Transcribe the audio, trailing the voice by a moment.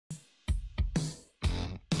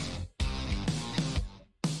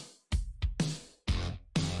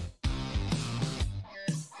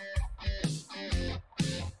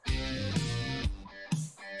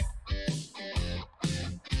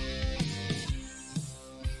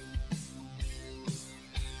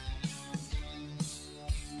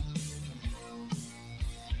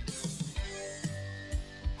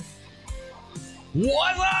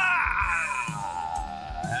What's up?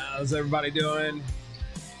 How's everybody doing?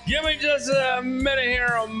 Give me just a minute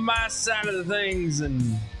here on my side of the things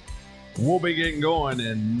and we'll be getting going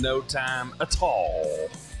in no time at all.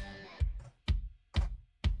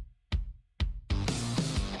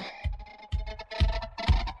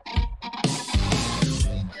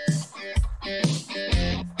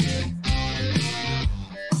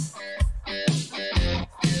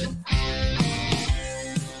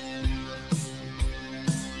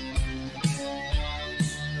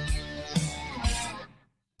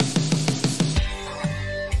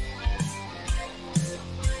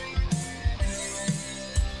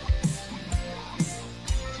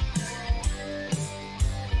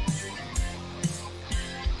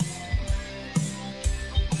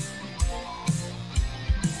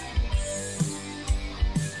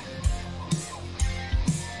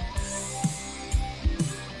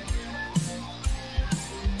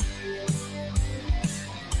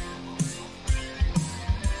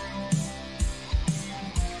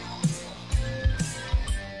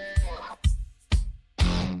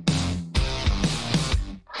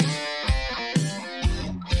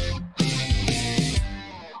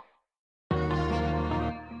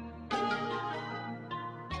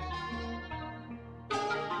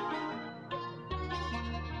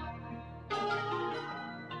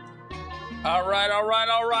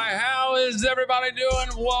 All right. How is everybody doing?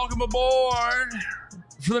 Welcome aboard.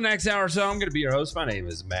 For the next hour or so, I'm going to be your host. My name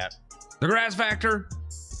is Matt, the Grass Factor,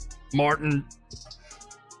 Martin.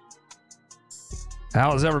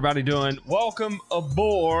 How is everybody doing? Welcome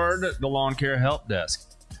aboard the Lawn Care Help Desk.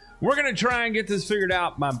 We're going to try and get this figured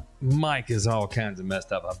out. My mic is all kinds of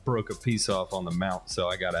messed up. I broke a piece off on the mount, so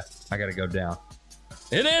I gotta go down.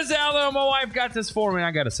 It is out though. My wife got this for me.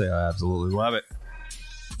 I got to say, I absolutely love it.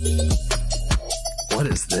 What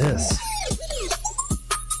is this?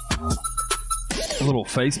 A little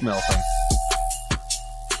face melting.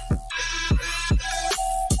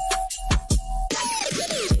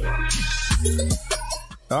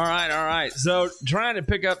 All right. So trying to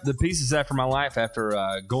pick up the pieces after my life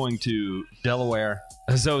after going to Delaware.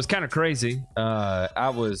 So it was kind of crazy. I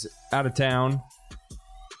was out of town,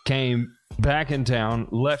 came back in town,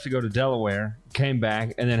 left to go to Delaware, came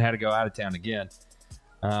back, and then had to go out of town again.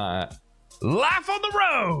 Life on the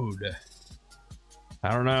road.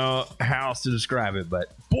 I don't know how else to describe it, but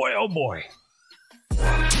boy, oh boy.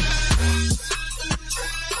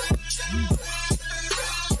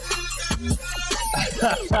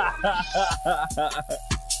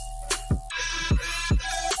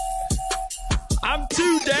 I'm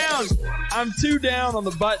too down on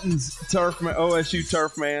the buttons, Turfman, OSU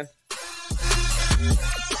Turfman.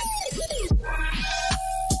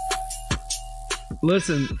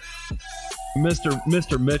 Listen,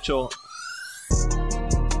 Mr. Mitchell.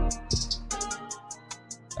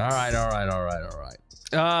 All right.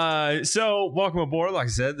 So welcome aboard. Like I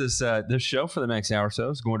said, this show for the next hour or so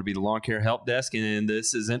is going to be the Lawn Care Help Desk, and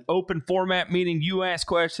this is an open format, meaning you ask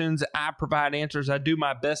questions, I provide answers. I do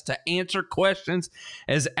my best to answer questions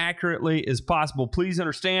as accurately as possible. Please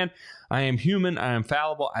understand, I am human. I am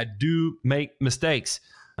fallible. I do make mistakes.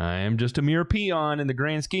 I am just a mere peon in the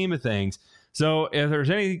grand scheme of things. So if there's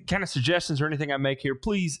any kind of suggestions or anything I make here,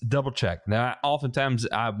 please double check. Now, oftentimes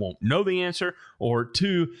I won't know the answer, or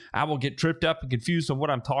two, I will get tripped up and confused on what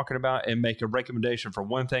I'm talking about and make a recommendation for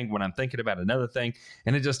one thing when I'm thinking about another thing,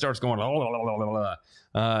 and it just starts going,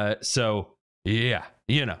 so yeah,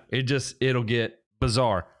 it'll get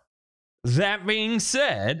bizarre. That being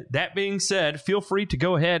said, feel free to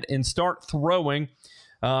go ahead and start throwing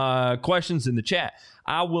questions in the chat.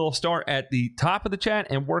 I will start at the top of the chat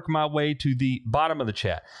and work my way to the bottom of the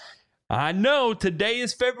chat. I know today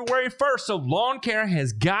is February 1st, so lawn care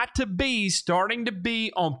has got to be starting to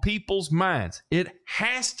be on people's minds. It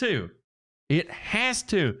has to.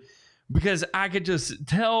 Because I could just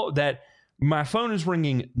tell that my phone is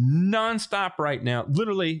ringing nonstop right now,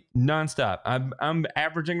 literally nonstop. I'm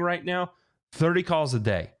averaging right now 30 calls a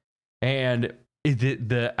day, and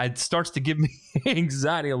it starts to give me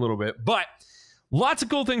anxiety a little bit, but lots of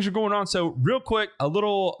cool things are going on. So real quick, a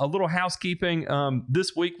little housekeeping.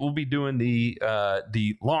 This week we'll be doing the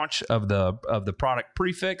launch of the product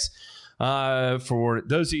Prefix. For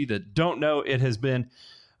those of you that don't know, it has been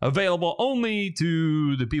available only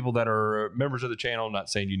to the people that are members of the channel. I'm not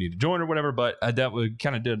saying you need to join or whatever, but that we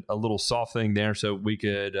kind of did a little soft thing there so we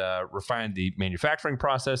could refine the manufacturing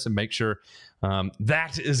process and make sure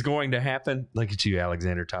that is going to happen. Look at you,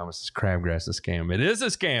 Alexander Thomas's crabgrass, a scam. It is a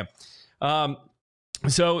scam.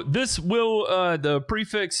 So this will the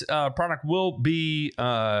Prefix product will be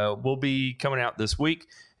coming out this week,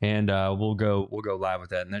 and we'll go live with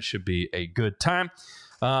that, and that should be a good time.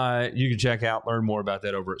 You can learn more about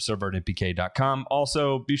that over at subvertmpk.com.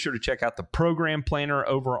 Also, be sure to check out the program planner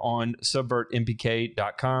over on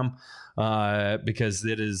subvertmpk.com because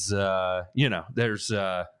it is,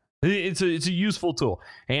 it's a useful tool.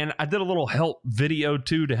 And I did a little help video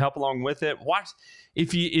too to help along with it. Watch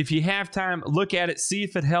if you have time, look at it, see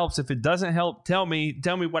if it helps. If it doesn't help, tell me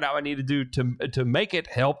what I need to do to make it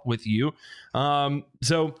help with you.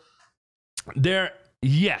 So there.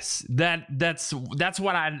 Yes, that's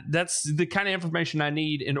the kind of information I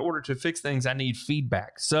need in order to fix things. I need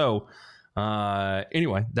feedback. So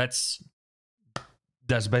anyway, that's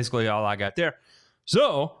basically all I got there.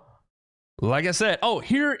 So like I said,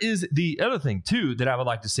 here is the other thing too that I would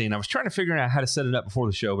like to see, and I was trying to figure out how to set it up before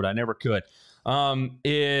the show, but I never could.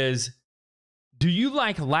 Is do you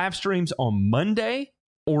like live streams on Monday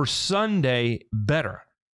or Sunday better?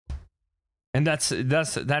 And that's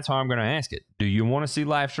how I'm going to ask it. Do you want to see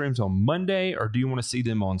live streams on Monday or do you want to see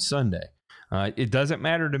them on Sunday? It doesn't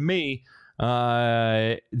matter to me.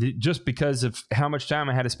 Just because of how much time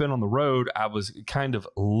I had to spend on the road, I was kind of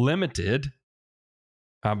limited.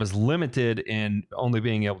 I was limited in only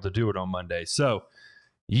being able to do it on Monday. So,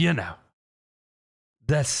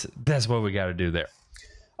 that's what we got to do there.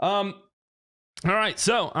 All right,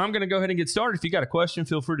 so I'm going to go ahead and get started. If you got a question,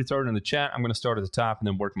 feel free to throw it in the chat. I'm going to start at the top and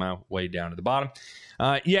then work my way down to the bottom.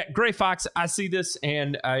 Gray Fox, I see this,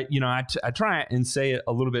 and I try and say it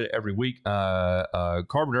a little bit every week.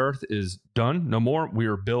 Carbon Earth is done, no more. We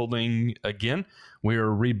are building again. We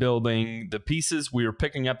are rebuilding the pieces. We are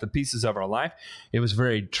picking up the pieces of our life. It was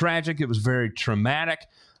very tragic. It was very traumatic.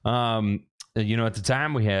 At the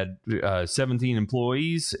time we had 17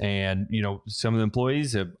 employees, and some of the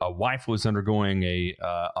employees, a wife was undergoing a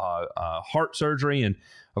heart surgery, and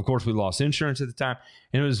of course we lost insurance at the time,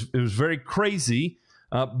 and it was very crazy.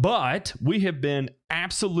 But we have been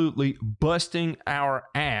absolutely busting our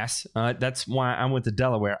ass. That's why I went to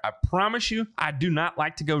Delaware. I promise you, I do not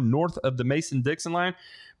like to go north of the Mason-Dixon line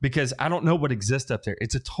because I don't know what exists up there.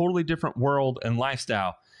 It's a totally different world and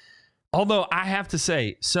lifestyle. Although I have to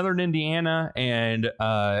say, Southern Indiana and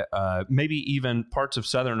maybe even parts of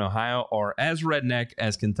Southern Ohio are as redneck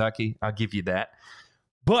as Kentucky. I'll give you that.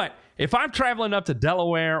 But if I'm traveling up to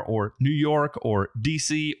Delaware or New York or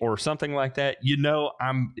DC or something like that,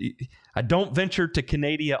 I don't venture to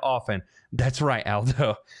Canada often. That's right,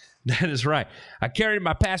 Aldo. That is right. I carried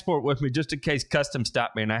my passport with me just in case customs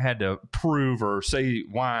stopped me and I had to prove or say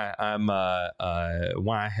why I'm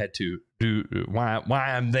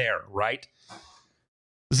there, right?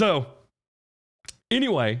 So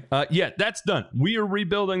anyway, that's done. We are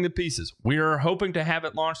rebuilding the pieces. We are hoping to have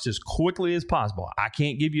it launched as quickly as possible. I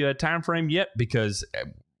can't give you a time frame yet because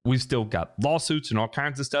we've still got lawsuits and all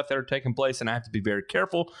kinds of stuff that are taking place, and I have to be very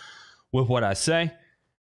careful with what I say.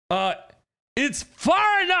 It's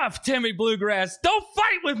far enough, Timmy Bluegrass. Don't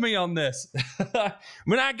fight with me on this. But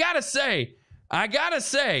I gotta say,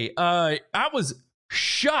 I was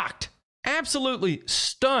shocked, absolutely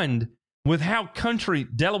stunned with how country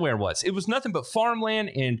Delaware was. It was nothing but farmland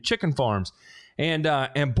and chicken farms, and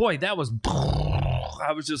boy, that was.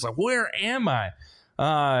 I was just like, where am I?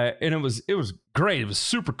 And it was great. It was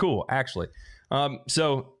super cool, actually.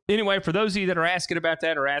 So anyway, for those of you that are asking about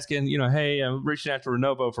that or asking, hey, I'm reaching out to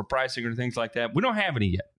Renovo for pricing or things like that, we don't have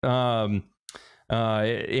any yet.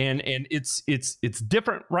 And it's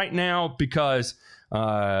different right now because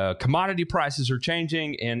commodity prices are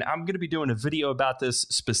changing, and I'm going to be doing a video about this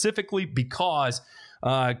specifically because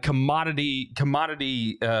commodity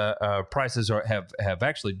prices have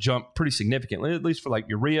actually jumped pretty significantly, at least for like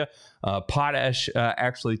urea. Potash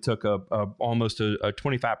actually took almost a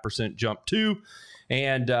 25% jump too,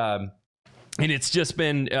 and it's just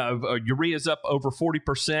been urea's up over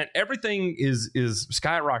 40%. Everything is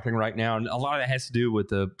skyrocketing right now, and a lot of that has to do with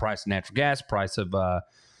the price of natural gas, price of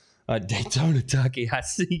Daytona, Kentucky. I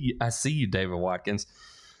see you, David Watkins.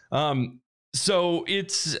 So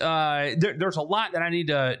it's there's a lot that I need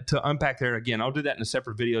to unpack there. Again, I'll do that in a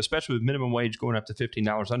separate video, especially with minimum wage going up to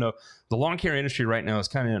 $15. I know the lawn care industry right now is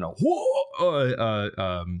kind of in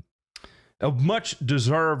a much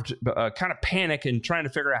deserved kind of panic and trying to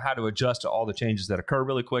figure out how to adjust to all the changes that occur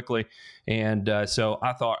really quickly. And so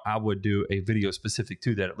I thought I would do a video specific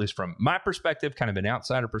to that, at least from my perspective, kind of an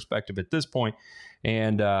outsider perspective at this point.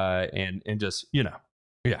 And just, yeah,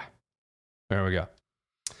 there we go.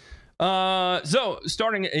 So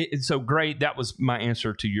great. That was my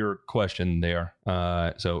answer to your question there.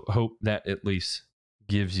 So hope that at least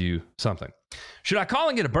gives you something. Should I call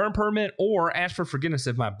and get a burn permit or ask for forgiveness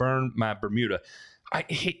if I burn my Bermuda?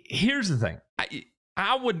 Here's the thing.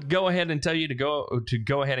 I would go ahead and tell you to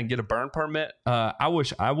go ahead and get a burn permit. I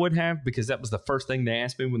wish I would have, because that was the first thing they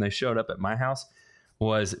asked me when they showed up at my house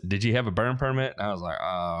was, did you have a burn permit? And I was like,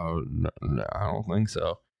 oh, no, I don't think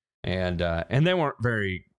so. And they weren't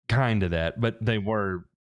very kind to that, but they were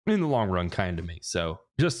in the long run kind to me. So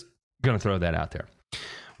just going to throw that out there.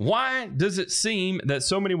 Why does it seem that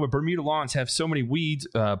so many with Bermuda lawns have so many weeds,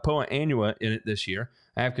 Poa annua, in it this year?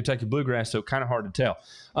 I have Kentucky bluegrass, so kind of hard to tell.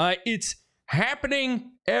 It's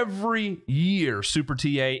happening every year, Super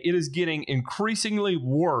TA. It is getting increasingly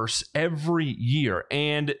worse every year.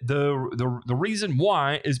 And the reason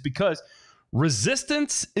why is because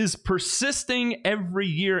resistance is persisting every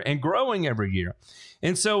year and growing every year.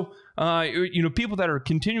 And so, people that are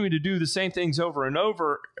continuing to do the same things over and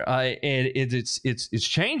over, and it's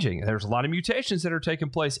changing. There's a lot of mutations that are taking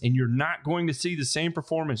place, and you're not going to see the same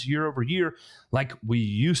performance year over year like we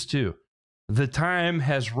used to. The time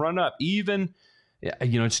has run up. Even,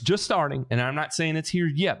 it's just starting, and I'm not saying it's here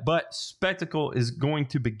yet, but spectacle is going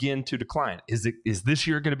to begin to decline. Is this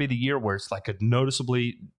year going to be the year where it's like a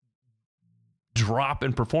noticeably drop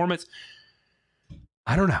in performance?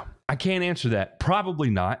 I don't know. I can't answer that. Probably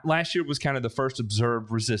not. Last year was kind of the first observed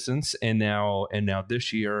resistance, and now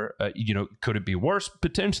this year, could it be worse?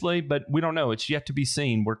 Potentially, but we don't know. It's yet to be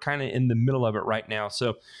seen. We're kind of in the middle of it right now,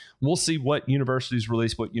 so we'll see what universities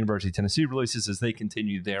release, what University of Tennessee releases as they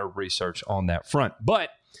continue their research on that front. But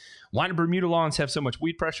why do Bermuda lawns have so much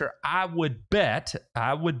weed pressure? I would bet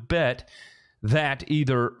that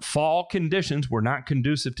either fall conditions were not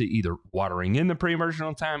conducive to either watering in the pre-emergent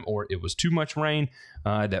on time, or it was too much rain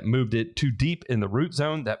that moved it too deep in the root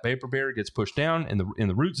zone. That vapor barrier gets pushed down in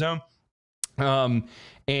the root zone,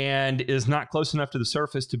 and is not close enough to the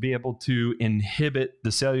surface to be able to inhibit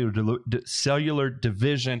the cellular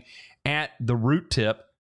division at the root tip.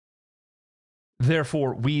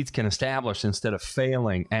 Therefore, weeds can establish instead of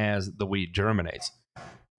failing as the weed germinates.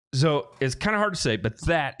 So it's kind of hard to say, but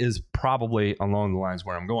that is probably along the lines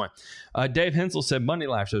where I'm going. Dave Hensel said Monday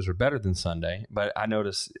live shows are better than Sunday, but I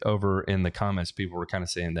noticed over in the comments, people were kind of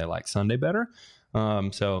saying they like Sunday better.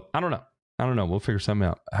 So I don't know. We'll figure something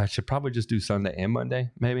out. I should probably just do Sunday and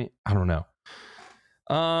Monday, maybe. I don't know.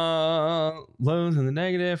 Lows in the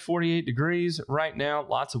negative, 48 degrees right now.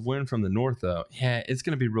 Lots of wind from the north, though. Yeah, it's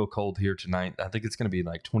going to be real cold here tonight. I think it's going to be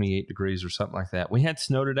like 28 degrees or something like that. We had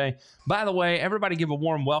snow today. By the way, everybody give a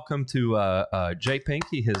warm welcome to Jay Pink.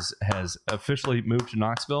 He has officially moved to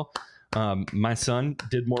Knoxville. My son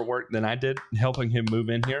did more work than I did helping him move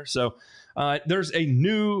in here. So there's a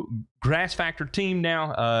new Grass Factor team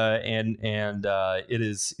now, and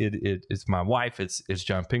it's my wife, it's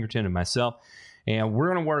John Pinkerton and myself. And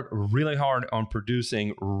we're going to work really hard on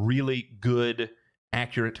producing really good,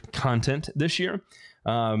 accurate content this year,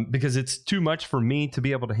 because it's too much for me to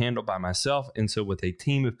be able to handle by myself. And so with a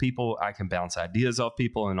team of people, I can bounce ideas off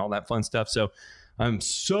people and all that fun stuff. So I'm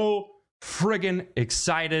so friggin'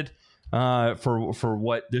 excited for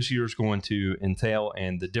what this year is going to entail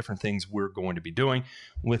and the different things we're going to be doing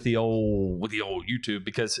with the old YouTube.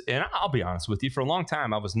 Because, and I'll be honest with you, for a long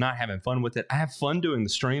time I was not having fun with it. I have fun doing the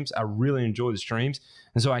streams. I really enjoy the streams,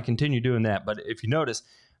 and so I continue doing that. But if you notice,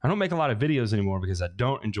 I don't make a lot of videos anymore because I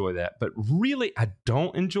don't enjoy that. But really, I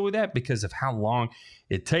don't enjoy that because of how long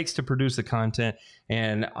it takes to produce the content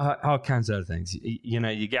and all kinds of other things.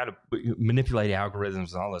 You got to manipulate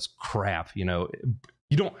algorithms and all this crap. You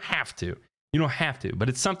don't have to. But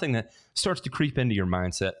it's something that starts to creep into your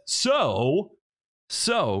mindset. So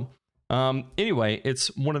anyway, it's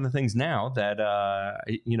one of the things now that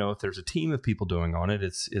if there's a team of people doing on it,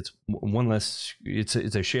 it's one less. It's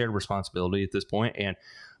a shared responsibility at this point, and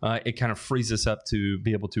it kind of frees us up to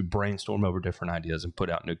be able to brainstorm over different ideas and put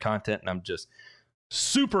out new content. And I'm just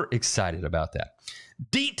super excited about that.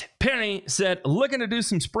 Deet Penny said, looking to do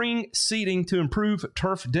some spring seeding to improve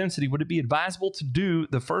turf density. Would it be advisable to do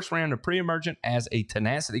the first round of pre-emergent as a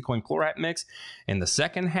tenacity quinclorac mix and the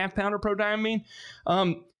second half-pounder prodiamine?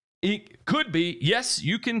 It could be. Yes,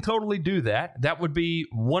 you can totally do that. That would be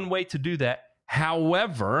one way to do that.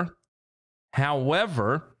 However,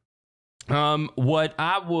 what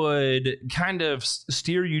I would kind of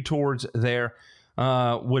steer you towards there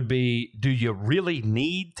would be, do you really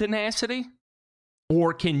need tenacity?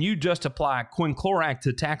 Or can you just apply quinclorac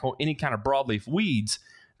to tackle any kind of broadleaf weeds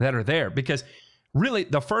that are there? Because really,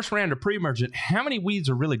 the first round of pre-emergent, how many weeds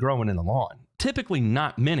are really growing in the lawn? Typically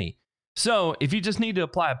not many. So if you just need to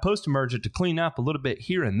apply a post-emergent to clean up a little bit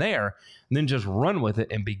here and there, then just run with it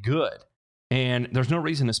and be good. And there's no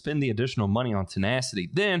reason to spend the additional money on tenacity.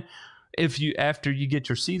 Then after you get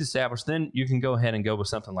your seed established, then you can go ahead and go with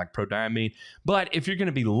something like prodiamine. But if you're going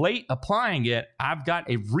to be late applying it, I've got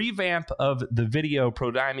a revamp of the video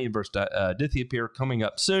prodiamine versus dithiapyr coming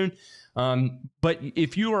up soon. But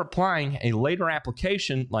if you are applying a later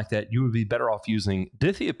application like that, you would be better off using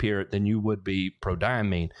dithiapyr than you would be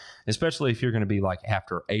prodiamine, especially if you're going to be like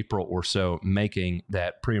after April or so making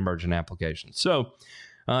that pre-emergent application. So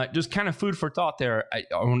just kind of food for thought there.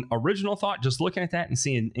 On original thought, just looking at that and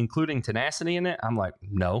seeing including tenacity in it, I'm like,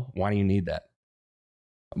 no, why do you need that?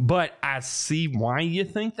 But I see why you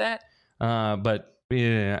think that. But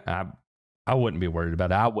yeah, I wouldn't be worried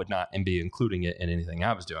about it. I would not and be including it in anything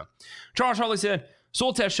I was doing. Charles Harley said,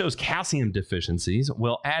 soil test shows calcium deficiencies.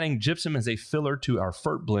 Will adding gypsum as a filler to our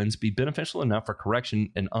FERT blends be beneficial enough for correction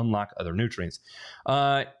and unlock other nutrients?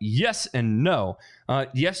 Yes and no.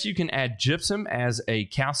 Yes, you can add gypsum as a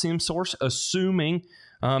calcium source, assuming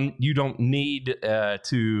you don't need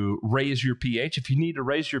to raise your pH. If you need to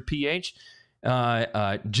raise your pH,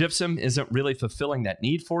 gypsum isn't really fulfilling that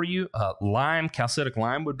need for you. Calcitic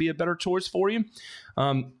lime would be a better choice for you.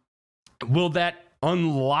 Will that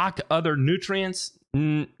unlock other nutrients?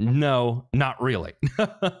 No, not really.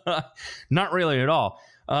 Not really at all.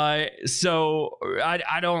 So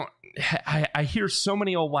I hear so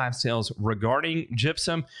many old wives' tales regarding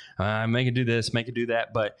gypsum. Make it do this, make it do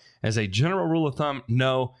that. But as a general rule of thumb,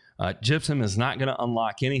 no. Gypsum is not going to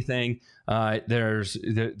unlock anything. There's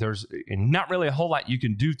not really a whole lot you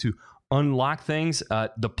can do to unlock things.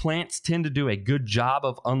 The plants tend to do a good job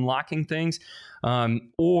of unlocking things,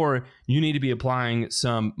 or you need to be applying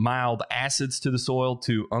some mild acids to the soil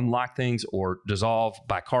to unlock things, or dissolve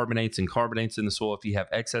bicarbonates and carbonates in the soil if you have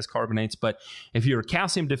excess carbonates. But if you're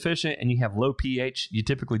calcium deficient and you have low pH, you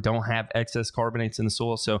typically don't have excess carbonates in the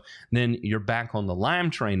soil, so then you're back on the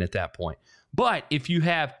lime train at that point. But if you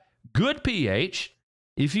have good pH,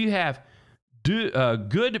 good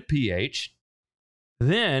pH,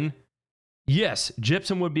 then yes,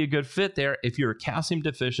 gypsum would be a good fit there if you're calcium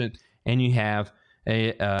deficient and you have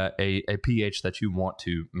a pH that you want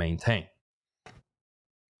to maintain.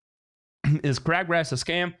 Is crabgrass a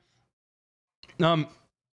scam?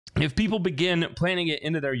 If people begin planting it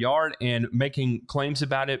into their yard and making claims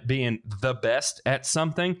about it being the best at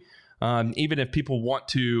something, even if people want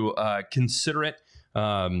to consider it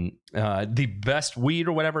the best weed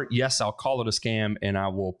or whatever, yes, I'll call it a scam and I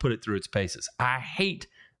will put it through its paces. I hate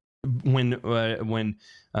when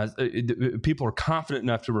people are confident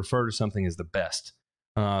enough to refer to something as the best.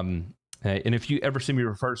 And if you ever see me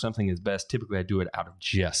refer to something as best, typically I do it out of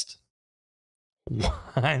jest.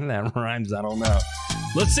 Why that rhymes, I don't know.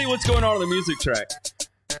 Let's see what's going on the music track.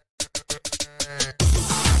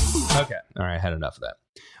 Okay, all right, I had enough of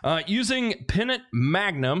that. Using Pennant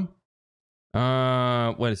Magnum.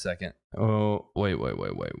 Wait a second. Oh, wait.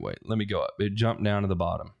 Let me go up. It jumped down to the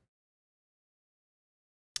bottom.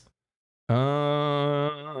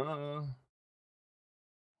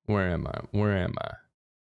 Where am I?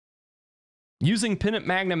 Using Pennant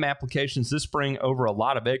Magnum applications this spring over a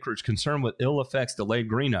lot of acreage, concerned with ill effects, delayed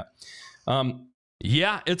green up.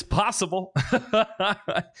 Yeah, it's possible.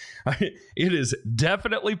 It is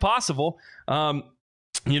definitely possible.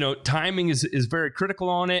 Timing is very critical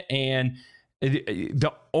on it, and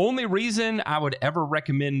the only reason I would ever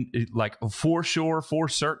recommend, like for sure, for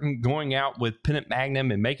certain, going out with Pennant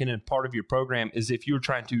Magnum and making it part of your program is if you're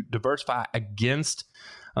trying to diversify against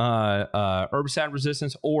herbicide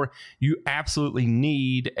resistance, or you absolutely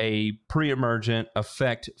need a pre-emergent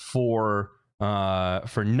effect for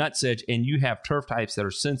nutsedge, and you have turf types that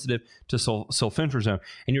are sensitive to sulfentrazone,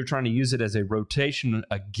 and you're trying to use it as a rotation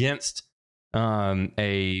against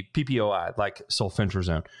a PPOI like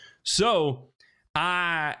sulfentrazone. So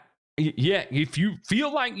if you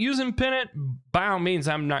feel like using Pennant, by all means,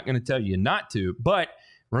 I'm not going to tell you not to, but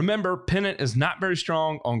remember, Pennant is not very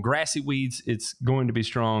strong on grassy weeds. It's going to be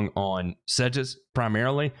strong on sedges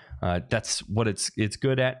primarily. That's what it's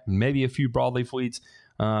good at. Maybe a few broadleaf weeds,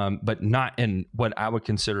 but not in what I would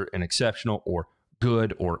consider an exceptional or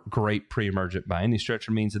good or great pre-emergent by any stretch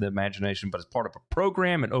or means of the imagination. But as part of a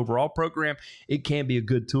program, an overall program, it can be a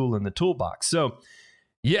good tool in the toolbox. So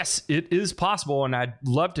yes, it is possible, and I'd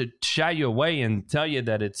love to shy you away and tell you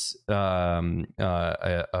that it's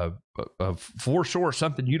for sure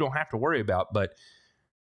something you don't have to worry about, but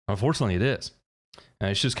unfortunately it is.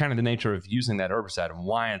 It's just kind of the nature of using that herbicide and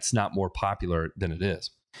why it's not more popular than it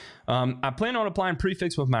is. I plan on applying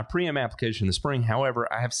Prefix with my Preem application in the spring. However,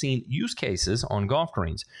 I have seen use cases on golf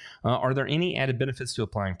greens. Are there any added benefits to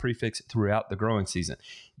applying Prefix throughout the growing season?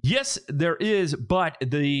 Yes, there is, but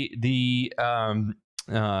you're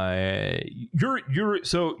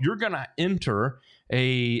gonna enter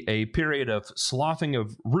a period of sloughing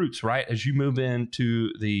of roots, right, as you move into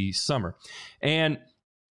the summer. And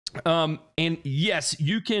yes,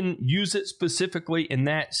 you can use it specifically in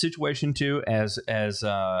that situation too, as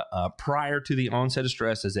prior to the onset of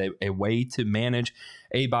stress, as a way to manage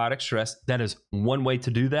abiotic stress. That is one way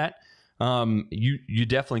to do that. You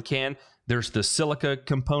definitely can. There's the silica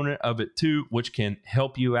component of it too, which can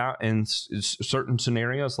help you out in certain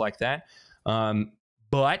scenarios like that.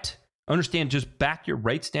 But understand, just back your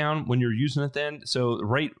rates down when you're using it then. So the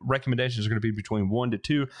rate recommendations are going to be between 1 to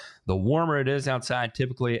 2. The warmer it is outside,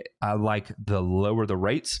 typically I like the lower the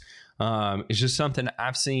rates. It's just something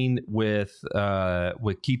I've seen with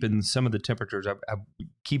keeping some of the temperatures. I'm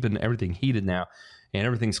keeping everything heated now, and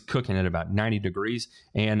everything's cooking at about 90 degrees.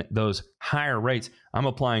 And those higher rates, I'm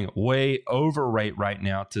applying way over rate right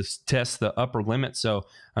now to test the upper limit. So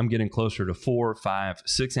I'm getting closer to 4, 5,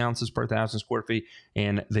 6 ounces per 1,000 square feet.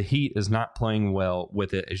 And the heat is not playing well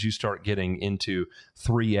with it as you start getting into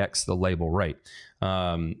 3x the label rate.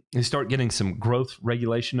 You start getting some growth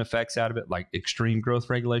regulation effects out of it, like extreme growth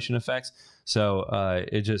regulation effects. So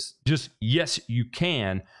it just yes, you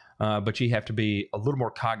can. But you have to be a little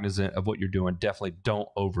more cognizant of what you're doing. Definitely don't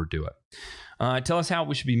overdo it. Tell us how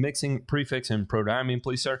we should be mixing prefix and prodiamine,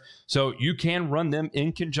 please, sir. So you can run them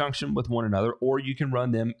in conjunction with one another, or you can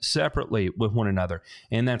run them separately with one another.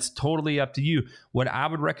 And that's totally up to you. What I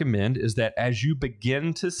would recommend is that as you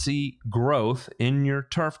begin to see growth in your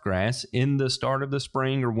turf grass in the start of the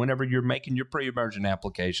spring, or whenever you're making your pre-emergent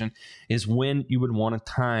application, is when you would want to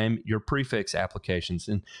time your prefix applications.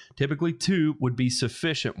 And typically 2 would be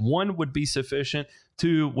sufficient. 1 would be sufficient.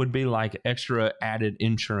 2 would be like extra added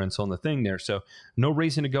insurance on the thing there. So no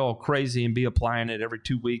reason to go all crazy and be applying it every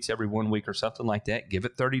 2 weeks, every 1 week or something like that. Give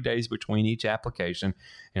it 30 days between each application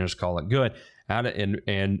and just call it good.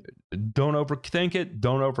 And don't overthink it.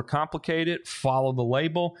 Don't overcomplicate it. Follow the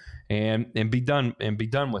label and be done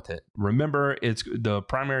with it. Remember, it's the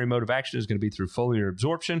primary mode of action is going to be through foliar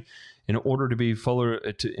absorption. In order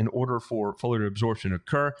for foliar absorption to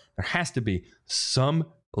occur, there has to be some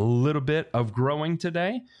little bit of growing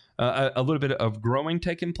today, a little bit of growing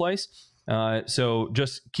taking place. So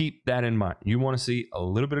just keep that in mind. You want to see a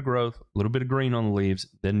little bit of growth, a little bit of green on the leaves,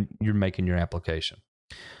 then you're making your application.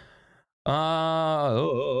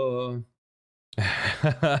 I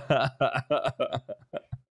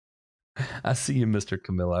see you, Mr.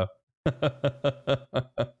 Camillo.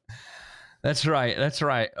 That's right.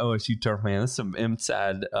 OSU Turf Man. That's some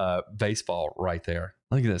inside baseball right there.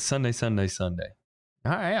 Look at this. Sunday.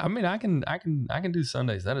 All right. I mean, I can do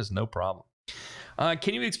Sundays. That is no problem.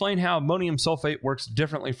 Can you explain how ammonium sulfate works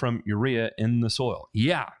differently from urea in the soil?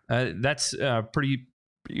 Yeah, that's pretty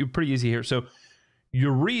easy here. So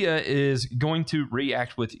urea is going to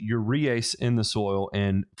react with urease in the soil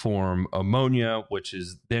and form ammonia, which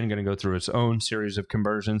is then going to go through its own series of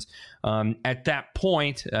conversions. At that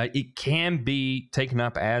point, it can be taken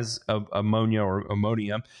up as ammonia or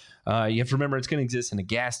ammonium. You have to remember it's going to exist in a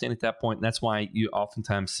gas state at that point, and that's why you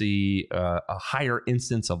oftentimes see a higher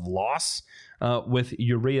instance of loss with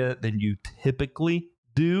urea than you typically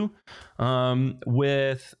do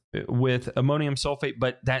with ammonium sulfate.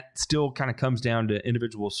 But that still kind of comes down to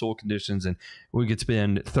individual soil conditions, and we could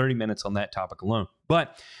spend 30 minutes on that topic alone.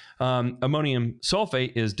 But ammonium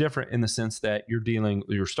sulfate is different in the sense that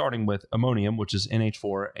you're starting with ammonium, which is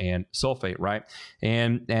NH4, and sulfate, right?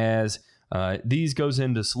 And as these goes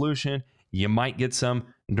into solution, you might get some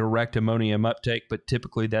direct ammonium uptake, but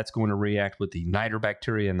typically that's going to react with the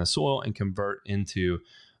nitrobacteria in the soil and convert into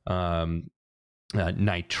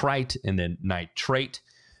nitrite and then nitrate.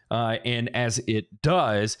 And as it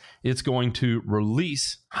does, it's going to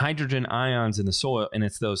release hydrogen ions in the soil, and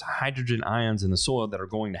it's those hydrogen ions in the soil that are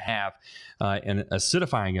going to have an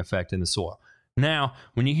acidifying effect in the soil. Now,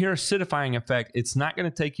 when you hear acidifying effect, it's not going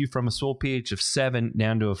to take you from a soil pH of 7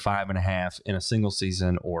 down to a 5.5 in a single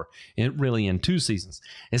season, or really in 2 seasons.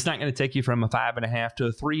 It's not going to take you from a 5.5 to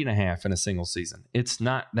a 3.5 in a single season. It's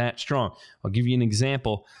not that strong. I'll give you an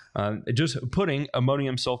example. Just putting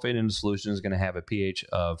ammonium sulfate into solution is going to have a pH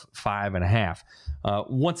of 5.5.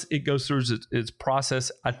 Once it goes through its process,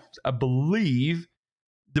 I believe,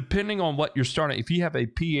 depending on what you're starting, if you have a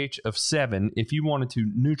pH of 7, if you wanted to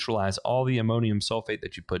neutralize all the ammonium sulfate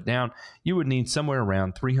that you put down, you would need somewhere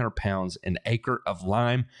around 300 pounds an acre of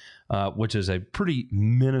lime, which is a pretty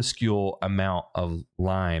minuscule amount of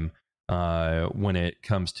lime when it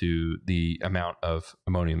comes to the amount of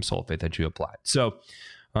ammonium sulfate that you applied. So,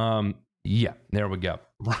 yeah, there we go.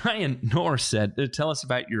 Ryan Norris said, tell us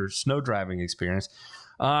about your snow driving experience.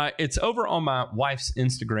 It's over on my wife's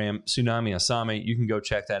Instagram, Tsunami Asami. You can go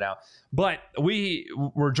check that out. But we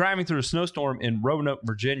were driving through a snowstorm in Roanoke,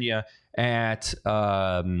 Virginia at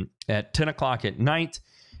 10 o'clock at night.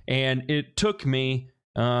 And it took me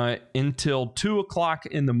until 2 o'clock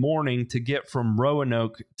in the morning to get from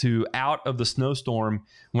Roanoke to out of the snowstorm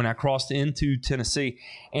when I crossed into Tennessee.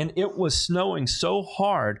 And it was snowing so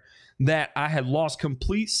hard that I had lost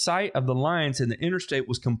complete sight of the lines, and the interstate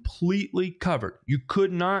was completely covered. You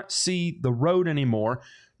could not see the road anymore,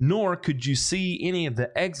 nor could you see any of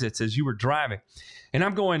the exits as you were driving. And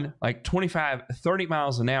I'm going like 25, 30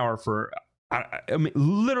 miles an hour for, I mean,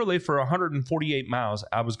 literally for 148 miles,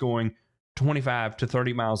 I was going 25 to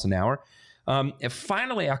 30 miles an hour. And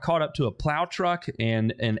finally, I caught up to a plow truck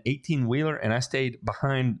and an 18-wheeler, and I stayed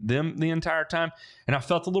behind them the entire time. And I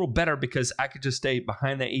felt a little better because I could just stay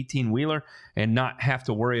behind the 18-wheeler and not have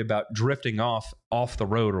to worry about drifting off the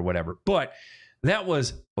road or whatever. But that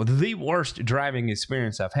was the worst driving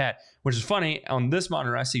experience I've had, which is funny. On this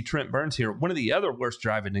monitor, I see Trent Burns here. One of the other worst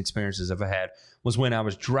driving experiences I've had was when I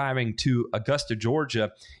was driving to Augusta,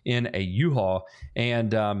 Georgia in a U-Haul,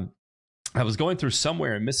 and I was going through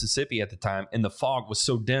somewhere in Mississippi at the time, and the fog was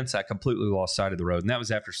so dense I completely lost sight of the road. And that was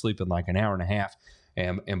after sleeping like an hour and a half.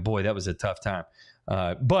 And boy, that was a tough time.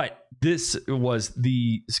 But this was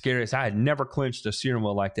the scariest. I had never clenched a steering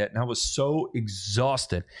wheel like that, and I was so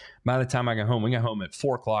exhausted by the time I got home. We got home at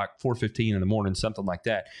 4 o'clock, 4:15 in the morning, something like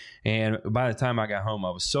that. And by the time I got home, I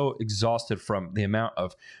was so exhausted from the amount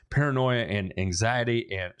of paranoia and anxiety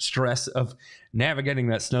and stress of navigating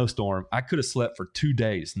that snowstorm. I could have slept for 2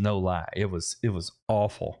 days, no lie. It was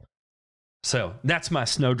awful. So that's my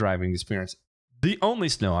snow driving experience. The only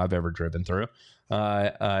snow I've ever driven through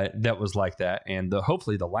that was like that, and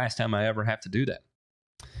hopefully the last time I ever have to do that.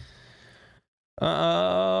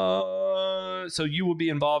 So you will be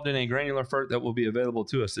involved in a granular FERT that will be available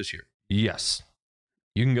to us this year. Yes.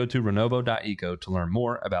 You can go to Renovo.eco to learn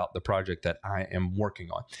more about the project that I am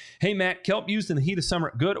working on. Hey, Matt, kelp used in the heat of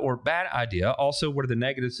summer, good or bad idea? Also, what are the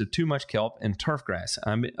negatives of too much kelp and turf grass?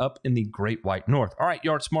 I'm up in the Great White North. All right,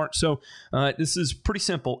 Yard Smart. So this is pretty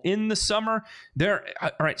simple. In the summer, all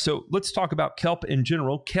right, so let's talk about kelp in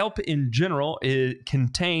general. Kelp in general, it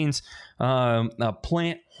contains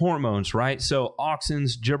plant hormones, right? So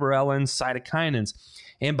auxins, gibberellins, cytokinins.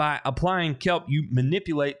 And by applying kelp, you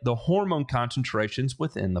manipulate the hormone concentrations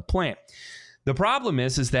within the plant. The problem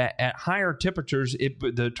is that at higher temperatures,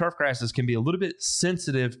 the turf grasses can be a little bit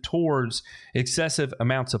sensitive towards excessive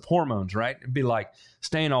amounts of hormones, right? It'd be like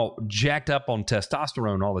staying all jacked up on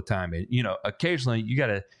testosterone all the time. And, occasionally you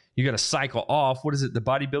got to cycle off. What is it the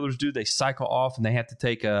bodybuilders do? They cycle off and they have to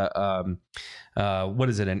take an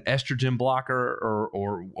estrogen blocker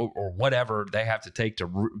or whatever they have to take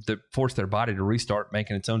to force their body to restart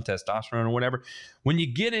making its own testosterone or whatever. When you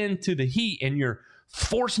get into the heat and you're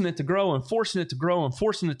forcing it to grow and forcing it to grow and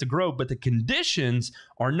forcing it to grow, but the conditions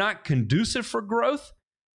are not conducive for growth,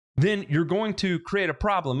 then you're going to create a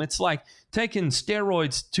problem. It's like taking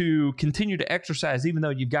steroids to continue to exercise even though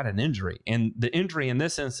you've got an injury. And the injury in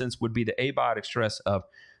this instance would be the abiotic stress of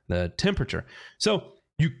the temperature. So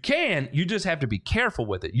you just have to be careful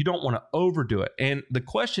with it. You don't want to overdo it. And the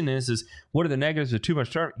question is what are the negatives of too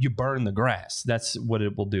much turf? You burn the grass. That's what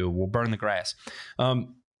it will do. It will burn the grass.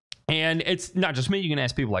 And it's not just me. You can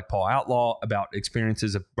ask people like Paul Outlaw about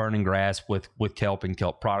experiences of burning grass with kelp and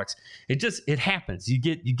kelp products. It happens. You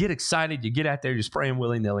get excited. You get out there, you're spraying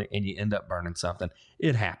willy-nilly, and you end up burning something.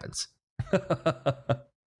 It happens.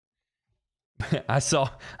 I saw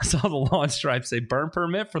the lawn stripe say burn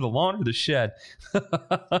permit for the lawn or the shed.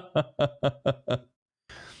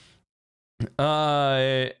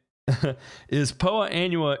 Is Poa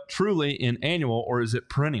annua truly an annual or is it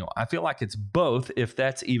perennial? I feel like it's both, if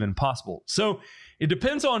that's even possible. So it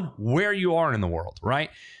depends on where you are in the world,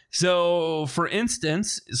 right? So for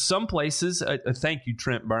instance, some places, thank you,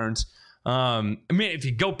 Trent Burns. If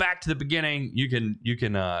you go back to the beginning, you can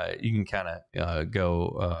kind of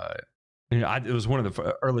go. It was one of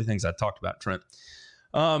the early things I talked about, Trent.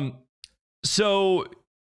 So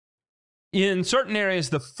in certain areas,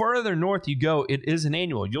 the further north you go, it is an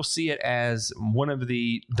annual. You'll see it as one of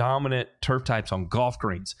the dominant turf types on golf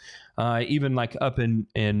greens. Even like up in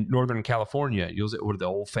Northern California, you'll see where the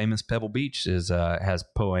old famous Pebble Beach has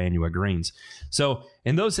Poa annua greens. So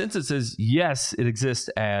in those instances, yes, it exists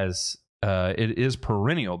as it is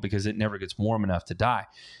perennial because it never gets warm enough to die.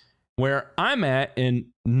 Where I'm at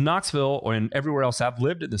in Knoxville or in everywhere else I've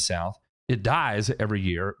lived in the South, it dies every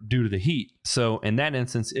year due to the heat. So in that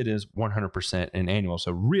instance, it is 100% an annual.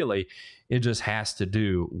 So really, it just has to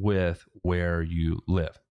do with where you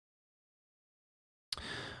live.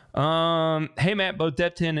 Hey Matt, both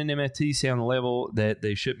Dep10 and MFT say on the label that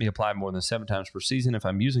they shouldn't be applied more than 7 times per season. If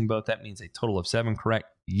I'm using both, that means a total of 7, correct?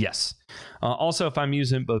 Yes. Also, if I'm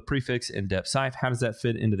using both Prefix and Dep-Scythe, how does that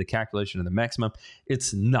fit into the calculation of the maximum?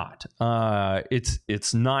 It's not.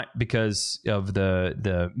 It's not because of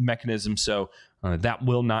the mechanism. So that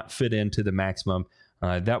will not fit into the maximum.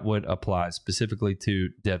 That would apply specifically to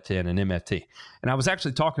Dep10 and MFT. And I was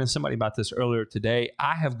actually talking to somebody about this earlier today.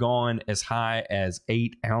 I have gone as high as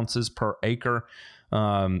 8 ounces per acre.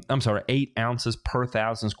 8 ounces per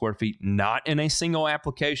 1,000 square feet, not in a single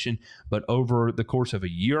application, but over the course of a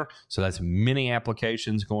year. So that's many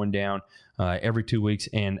applications going down every 2 weeks.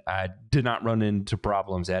 And I did not run into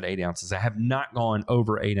problems at 8 ounces. I have not gone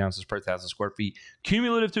over 8 ounces per 1,000 square feet.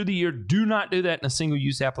 Cumulative through the year, do not do that in a single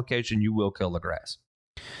use application. You will kill the grass.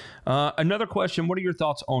 Another question, what are your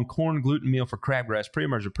thoughts on corn gluten meal for crabgrass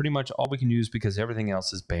pre-emerger? Pretty much all we can use because everything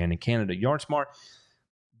else is banned in Canada. YardSmart,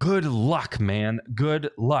 good luck, man.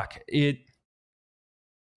 Good luck. It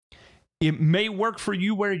may work for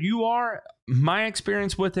you where you are. My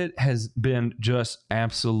experience with it has been just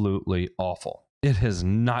absolutely awful. It has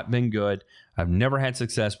not been good. I've never had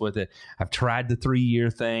success with it. I've tried the 3-year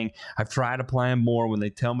thing. I've tried applying more when they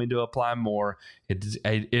tell me to apply more.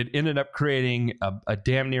 It ended up creating a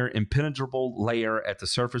damn near impenetrable layer at the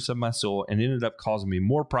surface of my soil and ended up causing me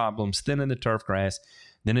more problems thinning the turf grass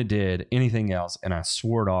than it did anything else. And I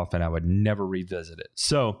swore it off and I would never revisit it.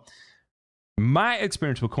 So my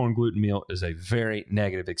experience with corn gluten meal is a very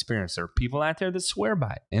negative experience. There are people out there that swear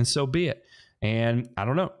by it, and so be it. And I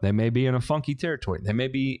don't know, they may be in a funky territory. They may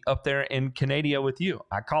be up there in Canada with you.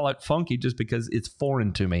 I call it funky just because it's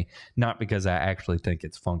foreign to me, not because I actually think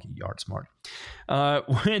it's funky. YardSmart.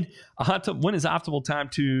 When is optimal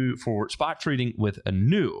time for spot treating with a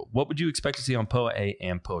new? What would you expect to see on POA A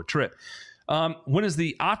and POA Trip? When is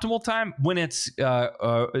the optimal time? When it's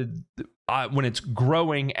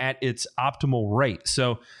growing at its optimal rate.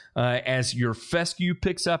 So as your fescue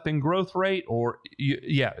picks up in growth rate,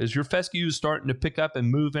 as your fescue is starting to pick up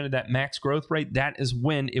and move into that max growth rate, that is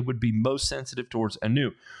when it would be most sensitive towards a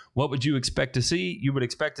new. What would you expect to see? You would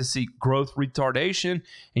expect to see growth retardation,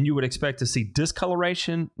 and you would expect to see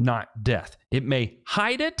discoloration, not death. It may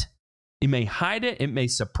hide it. It may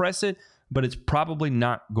suppress it, but it's probably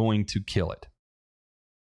not going to kill it,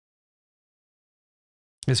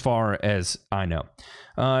 as far as I know.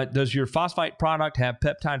 Does your phosphite product have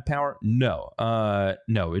peptide power? No.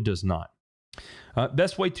 No, it does not.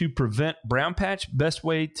 Best way to prevent brown patch, best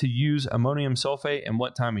way to use ammonium sulfate, and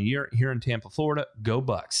what time of year? Here in Tampa, Florida, go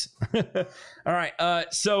Bucks. All right,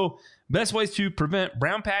 so best ways to prevent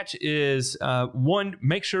brown patch is, one,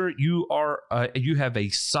 make sure you have a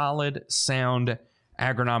solid, sound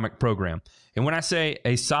agronomic program. And when I say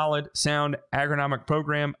a solid, sound agronomic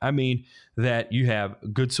program, I mean that you have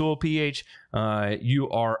good soil pH, you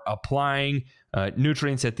are applying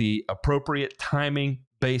nutrients at the appropriate timing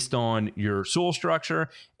based on your soil structure,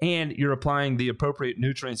 and you're applying the appropriate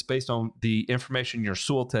nutrients based on the information your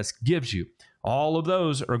soil test gives you. All of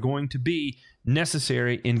those are going to be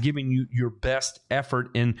necessary in giving you your best effort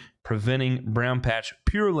in preventing brown patch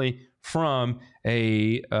purely from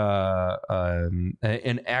an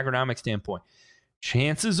agronomic standpoint.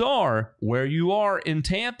 Chances are, where you are in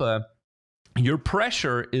Tampa, your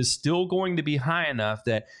pressure is still going to be high enough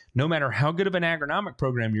that no matter how good of an agronomic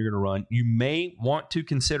program you're going to run, you may want to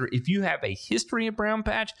consider, if you have a history of brown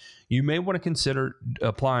patch, you may want to consider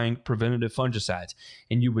applying preventative fungicides.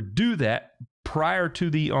 And you would do that prior to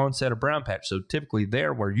the onset of brown patch. So typically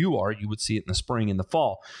there where you are, you would see it in the spring and the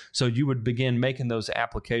fall. So you would begin making those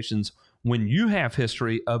applications when you have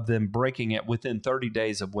history of them breaking it within 30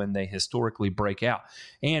 days of when they historically break out.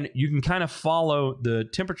 And you can kind of follow the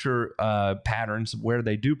temperature patterns where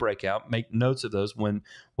they do break out, make notes of those,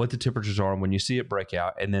 what the temperatures are when you see it break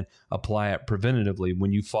out, and then apply it preventatively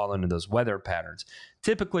when you fall into those weather patterns.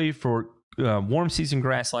 Typically for warm season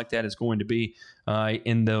grass like that is going to be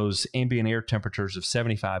in those ambient air temperatures of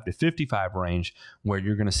 75 to 55 range, where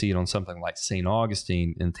you're going to see it on something like St.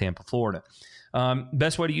 Augustine in Tampa, Florida.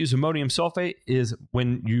 Best way to use ammonium sulfate is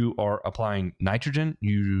when you are applying nitrogen.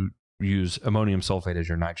 You use ammonium sulfate as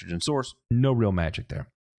your nitrogen source. No real magic there.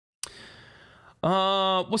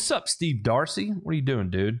 What's up, Steve Darcy? What are you doing,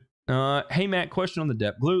 dude? Hey, Matt, question on the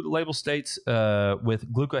Dep Glue. The label states with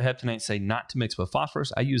glucoheptanate say not to mix with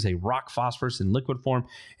phosphorus. I use a rock phosphorus in liquid form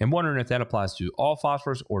and wondering if that applies to all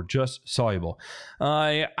phosphorus or just soluble.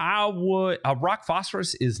 A rock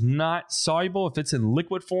phosphorus is not soluble. If it's in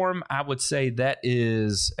liquid form, I would say that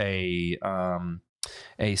is a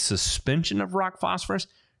suspension of rock phosphorus.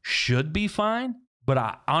 Should be fine. but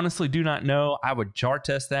I honestly do not know. I would jar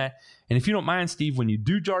test that. And if you don't mind, Steve, when you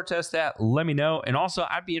do jar test that, let me know. And also,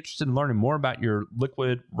 I'd be interested in learning more about your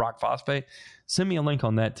liquid rock phosphate. Send me a link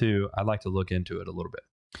on that too. I'd like to look into it a little bit.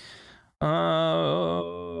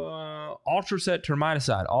 Ultraset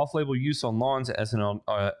termiticide, off-label use on lawns as an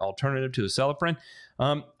alternative to acelepryn.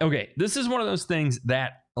 Okay, this is one of those things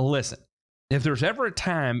that, listen, if there's ever a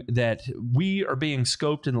time that we are being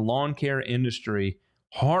scoped in the lawn care industry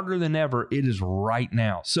harder than ever, it is right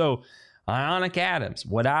now. So, Ionic Adams,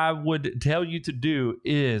 what I would tell you to do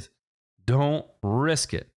is don't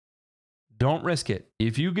risk it. Don't risk it.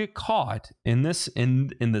 If you get caught in this,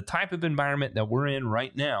 in the type of environment that we're in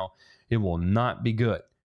right now, it will not be good.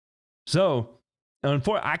 So,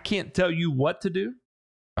 unfortunately, I can't tell you what to do.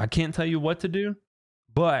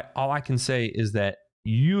 But all I can say is that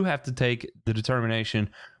you have to take the determination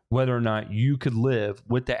whether or not you could live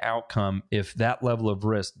with the outcome if that level of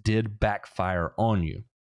risk did backfire on you.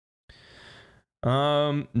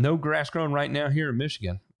 No grass growing right now here in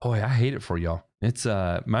Michigan. Boy, I hate it for y'all. It's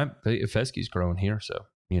my fescue's growing here, so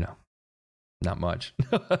not much.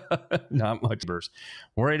 Not much.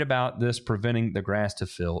 Worried about this preventing the grass to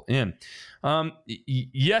fill in.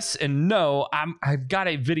 Yes and no. I've got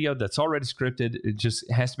a video that's already scripted. It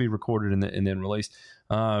just has to be recorded and then released.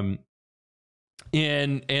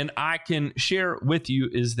 And I can share with you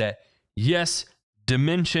is that yes,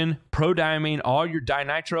 dimension, prodiamine, all your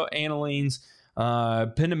dinitroanilines,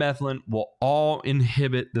 pendimethalin will all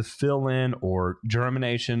inhibit the fill-in or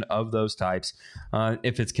germination of those types.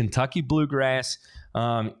 If it's Kentucky bluegrass,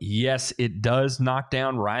 yes, it does knock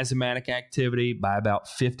down rhizomatic activity by about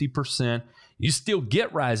 50%. You still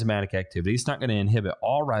get rhizomatic activity. It's not going to inhibit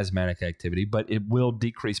all rhizomatic activity, but it will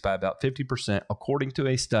decrease by about 50%, according to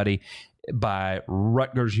a study by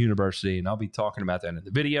Rutgers University, and I'll be talking about that in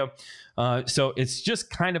the video. So it's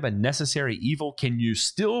just kind of a necessary evil. Can you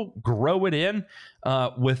still grow it in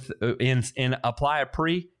and apply a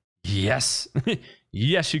pre? Yes.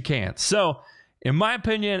 Yes, you can. So in my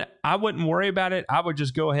opinion, I wouldn't worry about it. I would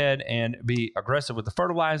just go ahead and be aggressive with the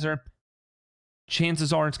fertilizer.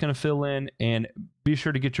 Chances are it's going to fill in, and be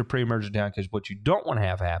sure to get your pre-emergent down, because what you don't want to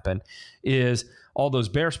have happen is all those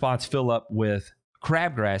bare spots fill up with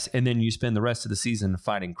crabgrass, and then you spend the rest of the season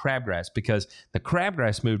fighting crabgrass because the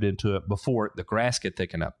crabgrass moved into it before the grass get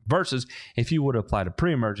thickened up. Versus if you would have applied a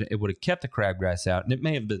pre-emergent, it would have kept the crabgrass out, and it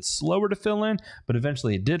may have been slower to fill in, but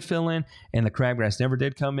eventually it did fill in, and the crabgrass never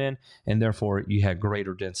did come in, and therefore you had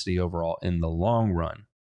greater density overall in the long run.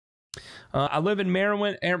 I live in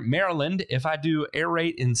Maryland. If I do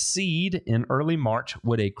aerate in seed in early March,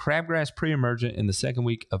 would a crabgrass pre-emergent in the second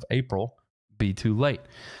week of April be too late?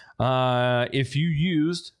 If you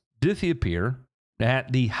used dithiapyr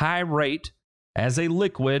at the high rate as a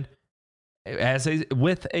liquid,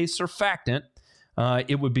 with a surfactant,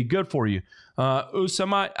 it would be good for you.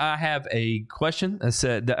 Usama, I have a question. I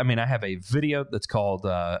have a video that's called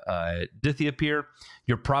dithiapyr.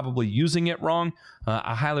 You're probably using it wrong.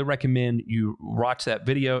 I highly recommend you watch that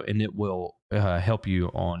video, and it will help you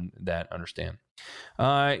on that understand.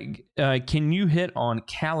 Can you hit on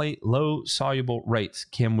Kali low soluble rates?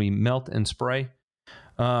 Can we melt and spray?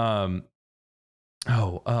 Wait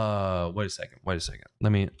a second.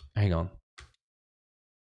 Let me hang on.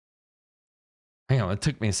 It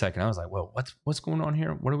took me a second. I was like, whoa, what's going on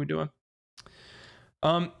here? What are we doing?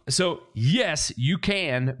 So yes, you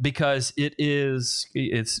can, because it's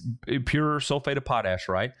pure sulfate of potash,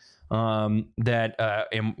 right? And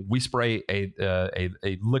we spray a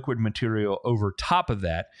liquid material over top of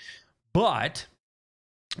that. But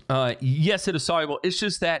yes, it is soluble. It's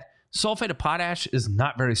just that sulfate of potash is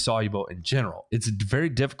not very soluble in general. It's very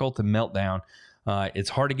difficult to melt down. It's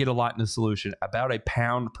hard to get a lot in the solution. About a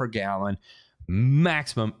pound per gallon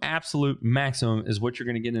maximum, absolute maximum, is what you're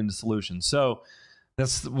going to get into solution. So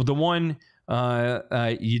that's the one.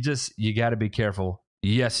 You got to be careful.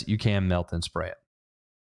 Yes, you can melt and spray it.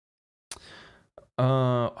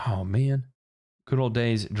 Oh man, good old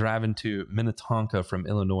days driving to Minnetonka from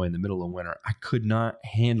Illinois in the middle of winter. I could not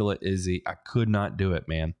handle it, Izzy. I could not do it,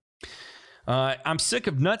 man. I'm sick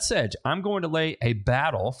of nutsedge. I'm going to lay a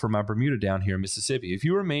battle for my Bermuda down here in Mississippi. If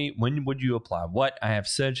you were me, when would you apply? What? I have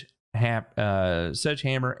Sedgehammer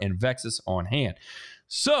and Vexus on hand.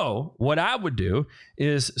 So what I would do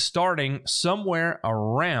is, starting somewhere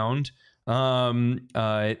around the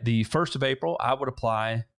 1st of April, I would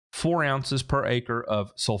apply 4 ounces per acre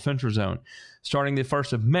of sulfentrazone. Starting the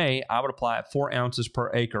 1st of May, I would apply 4 ounces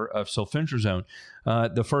per acre of sulfentrazone.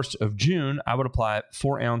 The 1st of June, I would apply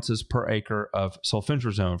 4 ounces per acre of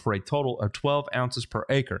sulfentrazone for a total of 12 ounces per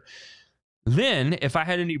acre. Then, if I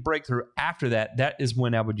had any breakthrough after that, that is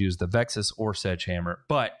when I would use the Vexus or Sedgehammer.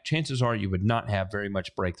 But chances are you would not have very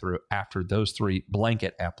much breakthrough after those 3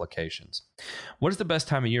 blanket applications. What is the best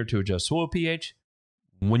time of year to adjust soil pH?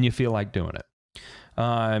 When you feel like doing it.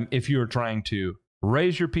 If you're trying to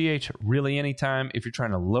raise your pH, really anytime. If you're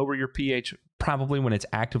trying to lower your pH, probably when it's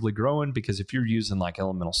actively growing, because if you're using like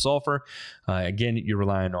elemental sulfur, again, you're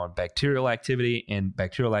relying on bacterial activity, and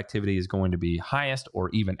bacterial activity is going to be highest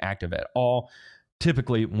or even active at all,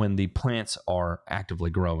 typically when the plants are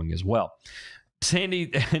actively growing as well. Sandy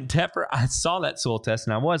and Tepper, I saw that soil test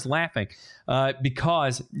and I was laughing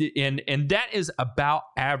because that is about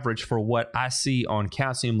average for what I see on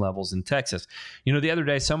calcium levels in Texas. You know, the other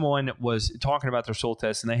day someone was talking about their soil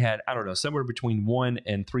test and they had, I don't know, somewhere between 1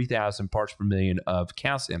 and 3,000 parts per million of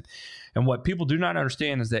calcium. And what people do not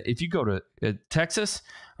understand is that if you go to Texas,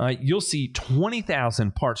 you'll see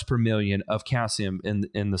 20,000 parts per million of calcium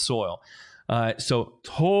in the soil. So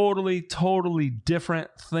totally different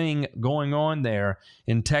thing going on there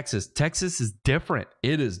in Texas. Texas is different.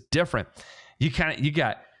 It is different. You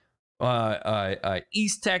got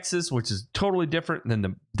East Texas, which is totally different than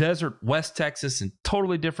the desert West Texas, and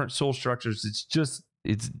totally different soil structures.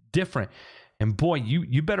 It's different. And boy,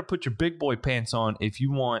 you better put your big boy pants on if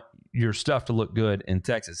you want your stuff to look good in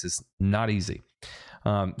Texas. It's not easy.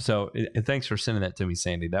 So thanks for sending that to me,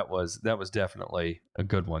 Sandy. That was definitely a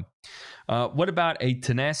good one. What about a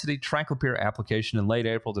Tenacity Triclopyr application in late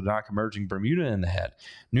April to knock emerging Bermuda in the head?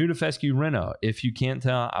 New to Fescue Reno. If you can't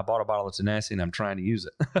tell, I bought a bottle of Tenacity and I'm trying to use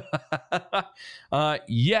it.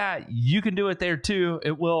 Yeah, you can do it there too.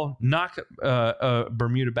 It will knock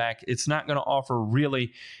Bermuda back. It's not going to offer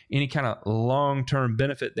really any kind of long-term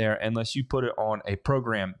benefit there unless you put it on a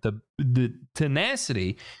program. The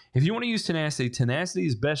Tenacity, if you want to use Tenacity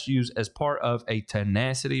is best used as part of a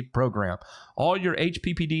Tenacity program. All your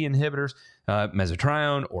HPPD inhibitors,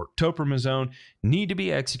 mesotrione or topramazone, need to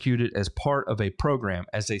be executed as part of a program,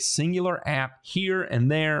 as a singular app here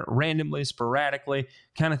and there, randomly, sporadically,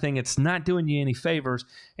 kind of thing. It's not doing you any favors.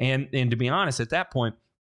 And to be honest, at that point,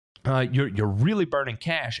 you're really burning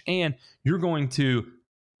cash, and you're going to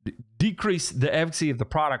decrease the efficacy of the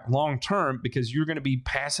product long term, because you're going to be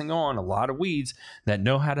passing on a lot of weeds that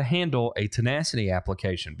know how to handle a Tenacity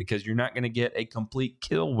application, because you're not going to get a complete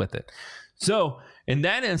kill with it. So in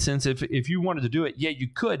that instance, if you wanted to do it, yeah, you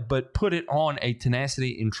could, but put it on a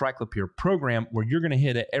Tenacity and Triclopyr program where you're going to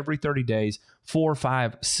hit it every 30 days, 4,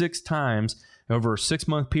 5, 6 times over a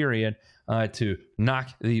 6-month period to knock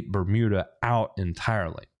the Bermuda out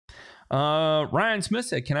entirely. Ryan Smith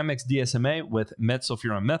said, can I mix DSMA with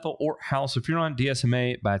metsulfuron methyl or halosulfuron?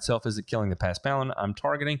 DSMA by itself isn't killing the paspalin I'm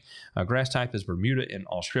targeting. Grass type is Bermuda in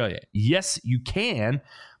Australia. Yes, you can.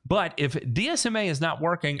 But if DSMA is not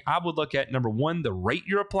working, I would look at, number 1, the rate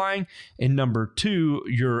you're applying, and number 2,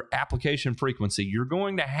 your application frequency. You're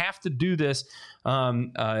going to have to do this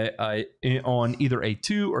on either a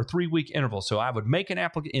 2 or 3 week interval. So I would make an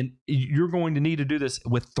application, and you're going to need to do this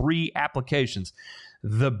with 3 applications.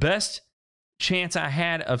 The best chance I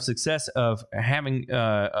had of success of having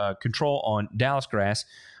control on Dallas grass,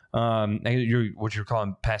 what you're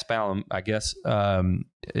calling paspalum, I guess,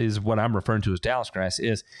 is what I'm referring to as Dallas grass,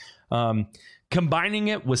 is combining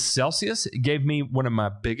it with Celsius. It gave me one of my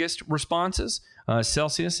biggest responses.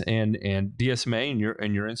 Celsius and DSMA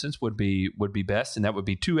in your instance would be best, and that would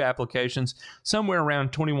be 2 applications somewhere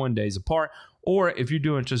around 21 days apart. Or if you're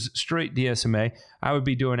doing just straight DSMA, I would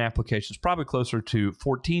be doing applications probably closer to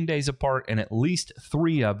 14 days apart, and at least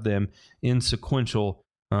 3 of them in sequential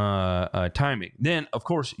timing. Then, of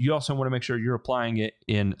course, you also want to make sure you're applying it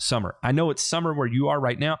in summer. I know it's summer where you are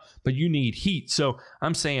right now, but you need heat. So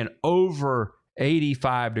I'm saying over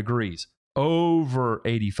 85 degrees in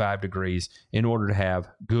order to have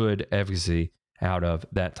good efficacy out of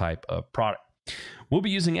that type of product. We'll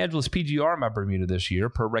be using Edgeless PGR in my Bermuda this year,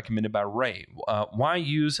 per recommended by Ray. Why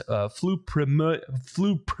use fluprimidol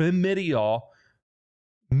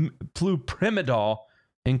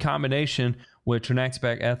in combination with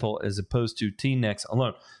Trinaxpac ethyl as opposed to T-Nex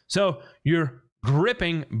alone? So you're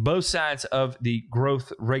gripping both sides of the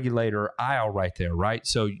growth regulator aisle right there, right?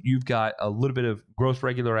 So you've got a little bit of growth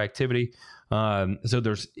regulator activity. I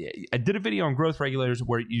did a video on growth regulators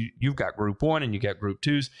where you've got group 1 and you got group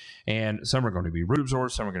 2s, and some are going to be root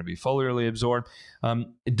absorbed, some are going to be foliarly absorbed.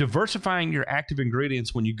 Diversifying your active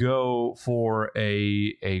ingredients when you go for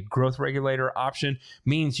a growth regulator option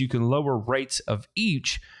means you can lower rates of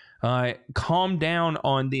each, calm down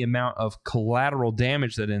on the amount of collateral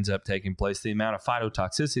damage that ends up taking place, the amount of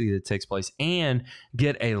phytotoxicity that takes place, and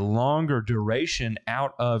get a longer duration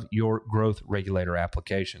out of your growth regulator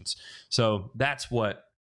applications. So that's what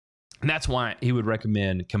And that's why he would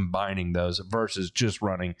recommend combining those versus just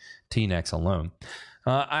running T-Nex alone.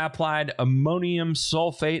 I applied ammonium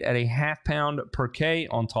sulfate at a half pound per K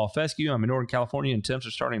on tall fescue. I'm in Northern California and temps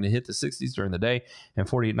are starting to hit the 60s during the day and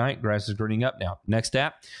 40 at night. Grass is greening up now. Next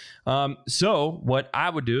step. So what I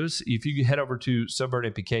would do is if you head over to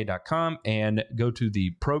sunburnmpk.com and go to the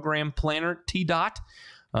program planner T-Dot,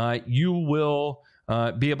 you will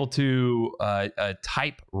be able to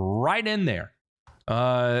type right in there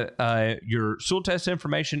your soil test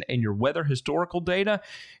information and your weather historical data,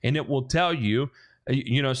 and it will tell you,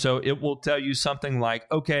 so it will tell you something like,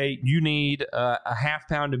 okay, you need a half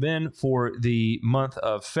pound of N for the month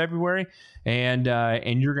of February, and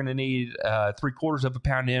you're going to need 3/4 of a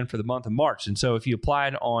pound N for the month of March. And so if you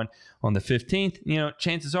applied on the 15th,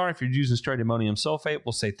 chances are if you're using straight ammonium sulfate,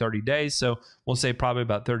 we'll say 30 days. So we'll say probably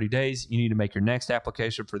about 30 days. You need to make your next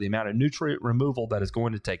application for the amount of nutrient removal that is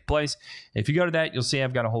going to take place. If you go to that, you'll see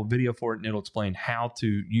I've got a whole video for it, and it'll explain how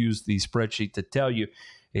to use the spreadsheet to tell you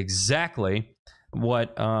exactly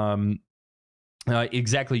what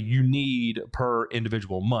exactly you need per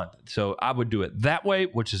individual month. So I would do it that way,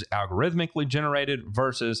 which is algorithmically generated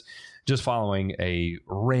versus just following a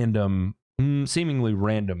seemingly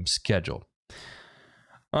random schedule.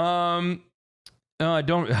 You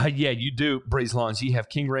do, Breeze Lawns. You have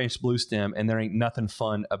King Range Blue Stem, and there ain't nothing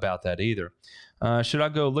fun about that either. Should I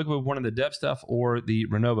go liquid with one of the Dep stuff or the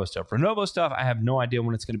Renovo stuff? Renovo stuff, I have no idea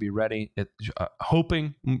when it's going to be ready.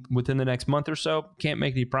 Hoping within the next month or so. Can't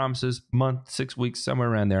make any promises. Month, 6 weeks, somewhere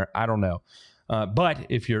around there. I don't know. But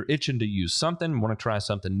if you're itching to use something, want to try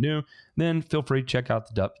something new, then feel free to check out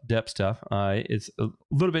the Dep stuff. It's a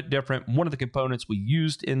little bit different. One of the components we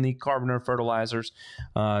used in the Carbonor fertilizers,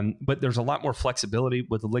 but there's a lot more flexibility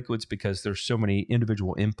with the liquids because there's so many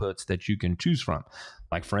individual inputs that you can choose from.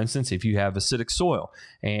 Like, for instance, if you have acidic soil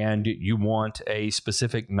and you want a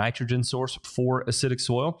specific nitrogen source for acidic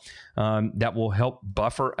soil that will help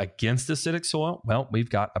buffer against acidic soil, well, we've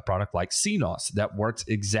got a product like CNOS that works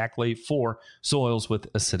exactly for soils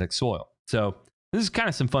with acidic soil. So this is kind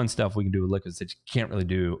of some fun stuff we can do with liquids that you can't really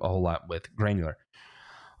do a whole lot with granular.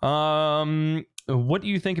 What do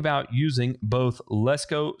you think about using both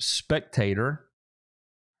Lesco Spectator?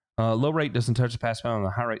 Low rate doesn't touch the pass panel, and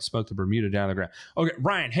the high rate smoke the Bermuda down the ground. Okay,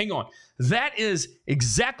 Ryan, hang on. That is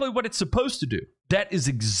exactly what it's supposed to do. That is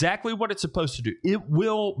exactly what it's supposed to do. It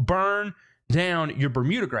will burn down your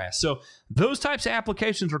Bermuda grass. So those types of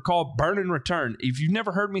applications are called burn and return. If you've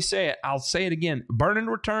never heard me say it, I'll say it again. Burn and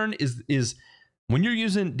return is when you're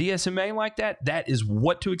using DSMA like that, that is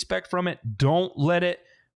what to expect from it. Don't let it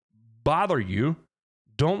bother you.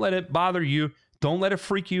 Don't let it bother you. Don't let it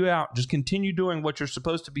freak you out. Just continue doing what you're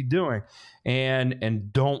supposed to be doing,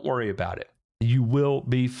 and don't worry about it. You will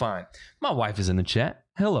be fine. My wife is in the chat.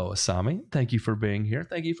 Hello, Asami. Thank you for being here.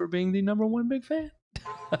 Thank you for being the #1 big fan.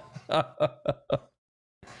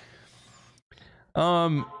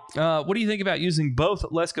 What do you think about using both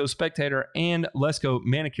Lesco Spectator and Lesco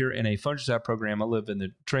Manicure in a fungicide program? I live in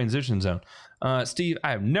the transition zone. Steve, I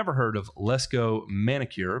have never heard of Lesco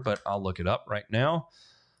Manicure, but I'll look it up right now.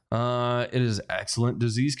 It is excellent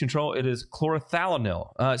disease control. It is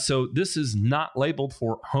chlorothalonil. So this is not labeled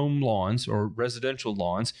for home lawns or residential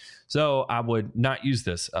lawns. So I would not use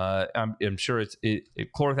this. I'm sure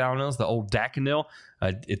chlorothalonil is the old Daconil.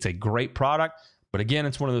 It's a great product. But again,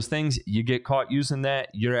 it's one of those things, you get caught using that,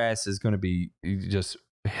 your ass is going to be just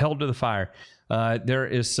held to the fire. There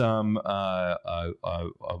is some water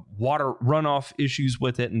runoff issues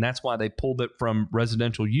with it, and that's why they pulled it from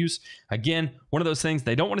residential use. Again, one of those things,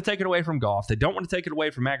 they don't want to take it away from golf. They don't want to take it away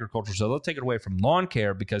from agriculture, so they'll take it away from lawn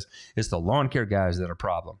care because it's the lawn care guys that are a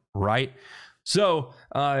problem, right? So,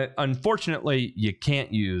 unfortunately, you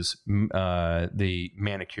can't use the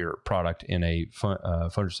Manicure product in a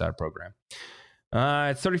fungicide program.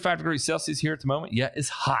 It's 35 degrees Celsius here at the moment. Yeah, it's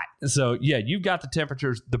hot. So, yeah, you've got the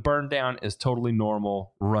temperatures. The burn down is totally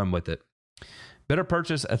normal. Run with it. Better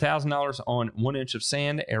purchase $1,000 on 1 inch of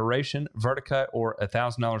sand, aeration, verticut, or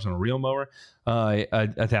 $1,000 on a reel mower.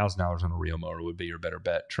 $1,000 on a reel mower would be your better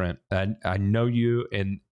bet, Trent. I know you,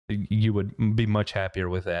 and you would be much happier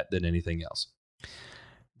with that than anything else.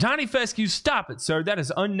 Tiny Fescue, stop it, sir. That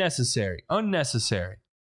is unnecessary. Unnecessary.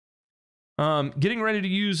 Getting ready to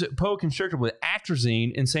use Poa Constrictor with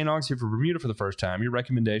atrazine in St. Augustine for Bermuda for the first time. Your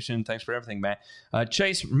recommendation. Thanks for everything, Matt.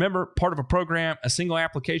 Chase, remember, part of a program, a single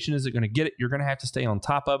application isn't going to get it. You're going to have to stay on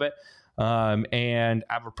top of it. And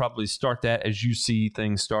I would probably start that as you see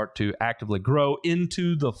things start to actively grow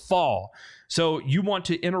into the fall. So you want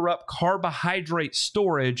to interrupt carbohydrate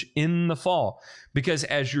storage in the fall, because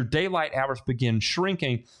as your daylight hours begin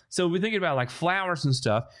shrinking, so we're thinking about like flowers and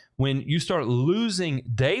stuff, when you start losing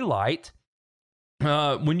daylight,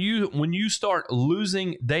 when you start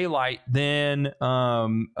losing daylight, then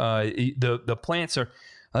the plants are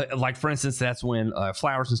like, for instance, that's when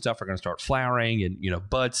flowers and stuff are going to start flowering, and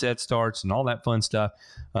bud set starts and all that fun stuff.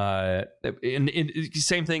 And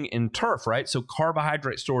same thing in turf, right? So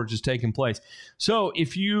carbohydrate storage is taking place. So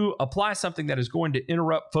if you apply something that is going to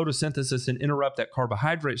interrupt photosynthesis and interrupt that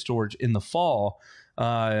carbohydrate storage in the fall,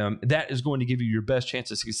 that is going to give you your best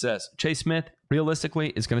chance of success. Chase Smith,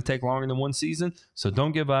 realistically, it's going to take longer than one season, so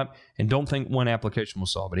don't give up, and don't think one application will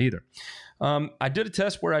solve it either. I did a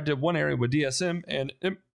test where I did one area with DSM and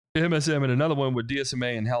MSM and another one with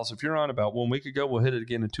DSMA and halosulfuron about 1 week ago. We'll hit it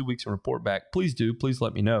again in 2 weeks and report back. Please do. Please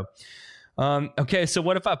let me know. Okay, so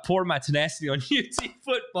what if I pour my tenacity on UT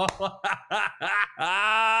football?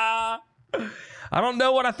 I don't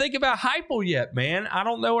know what I think about Hypo yet, man. I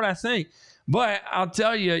don't know what I think. But I'll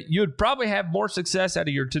tell you, you'd probably have more success out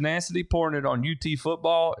of your tenacity pouring it on UT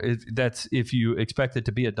football. If you expect it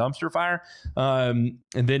to be a dumpster fire, and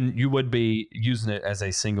then you would be using it as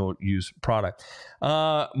a single-use product.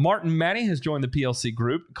 Martin Matty has joined the PLC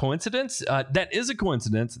group. Coincidence? That is a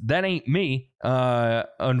coincidence. That ain't me,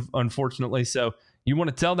 unfortunately. So you want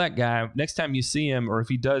to tell that guy next time you see him, or if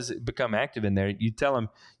he does become active in there, you tell him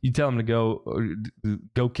to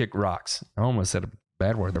go kick rocks. I almost said a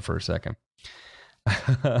bad word there for a second.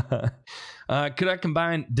 Could I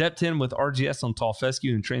combine depth 10 with RGS on tall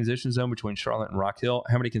fescue in transition zone between Charlotte and Rock Hill?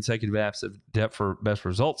 How many consecutive apps of depth for best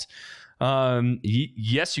results?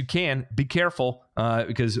 Yes, you can. Be careful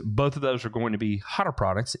because both of those are going to be hotter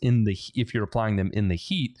products if you're applying them in the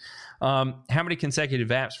heat. How many consecutive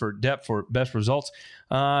apps for depth for best results?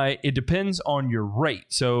 It depends on your rate.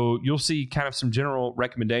 So you'll see kind of some general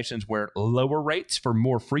recommendations where lower rates for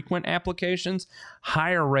more frequent applications,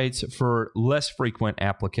 higher rates for less frequent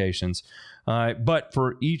applications. But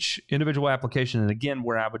for each individual application, and again,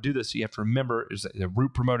 where I would do this, you have to remember, is a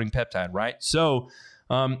root promoting peptide, right? So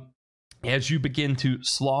as you begin to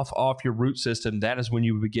slough off your root system, that is when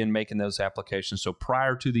you begin making those applications. So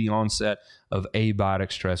prior to the onset of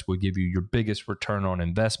abiotic stress will give you your biggest return on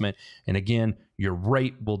investment. And again, your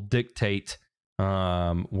rate will dictate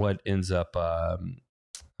what ends up,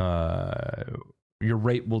 your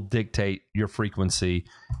rate will dictate your frequency.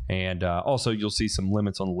 And also you'll see some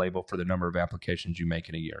limits on the label for the number of applications you make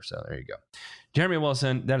in a year. So there you go. Jeremy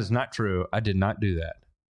Wilson, that is not true. I did not do that.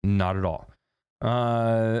 Not at all.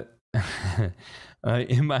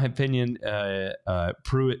 In my opinion,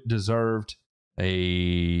 Pruitt deserved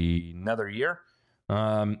another year.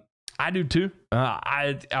 I do too.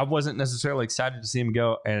 I wasn't necessarily excited to see him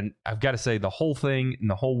go, and I've got to say the whole thing and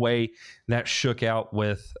the whole way that shook out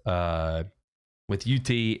with UT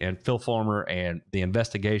and Phil Fulmer and the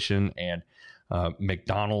investigation and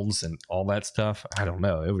McDonald's and all that stuff. I don't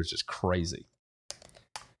know. It was just crazy.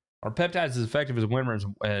 Are peptides as effective as winners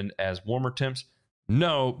and as warmer temps?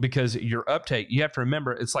 No, because your uptake, you have to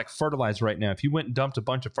remember, it's like fertilizer right now. If you went and dumped a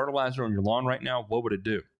bunch of fertilizer on your lawn right now, what would it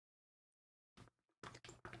do?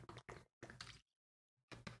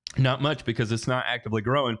 Not much, because it's not actively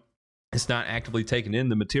growing. It's not actively taking in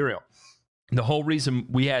the material. The whole reason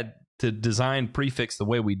we had to design Prefix the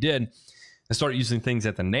way we did and start using things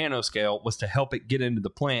at the nanoscale was to help it get into the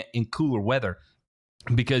plant in cooler weather,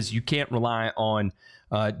 because you can't rely on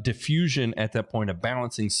diffusion at that point of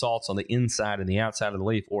balancing salts on the inside and the outside of the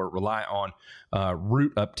leaf, or rely on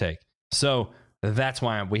root uptake. So that's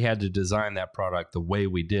why we had to design that product the way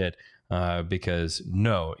we did, because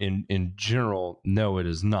no, in general, no, it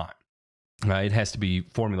is not. It has to be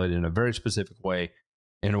formulated in a very specific way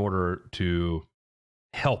in order to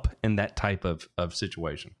help in that type of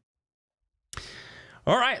situation.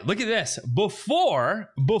 All right, look at this. Before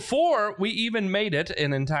we even made it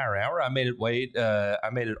an entire hour, I made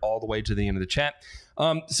it all the way to the end of the chat.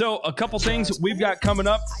 So a couple things we've got coming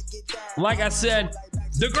up. Like I said,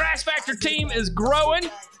 the Grass Factor team is growing.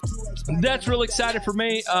 That's really exciting for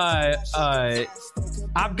me. I've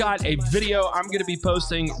got a video I'm going to be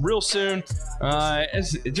posting real soon.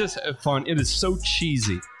 It's just fun. It is so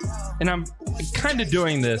cheesy, and I'm kind of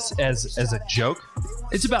doing this as a joke.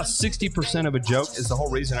 It's about 60% of a joke is the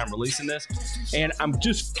whole reason I'm releasing this, and I'm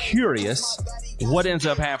just curious what ends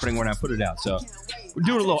up happening when I put it out. So we're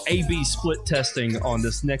doing a little A/B split testing on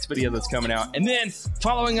this next video that's coming out. And then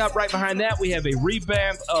following up right behind that, we have a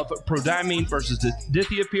revamp of Prodiamine versus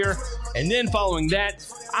Dithiopyr. And then following that,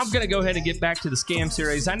 I'm going to go ahead and get back to the scam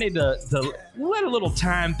series. I need to let a little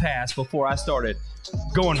time pass before I started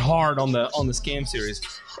going hard on the scam series.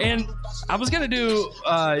 And I was going to do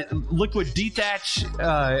liquid detach,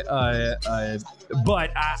 but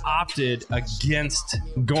I opted against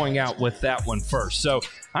going out with that one first. So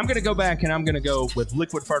I'm going to go back and I'm going to go with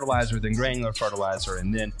liquid fertilizer, then granular fertilizer,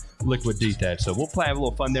 and then liquid detach. So we'll play a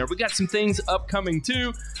little fun there. We got some things upcoming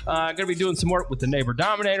too. Going to be doing some work with the Neighbor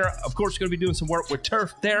Dominator. Of course, going to be doing some work with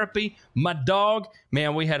Turf Therapy. My dog,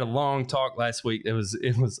 man, we had a long talk last week. It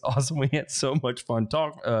was awesome. We had so much fun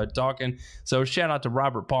talking. So shout out to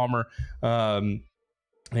Robert Palmer. And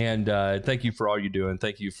thank you for all you do, and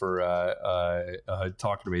thank you for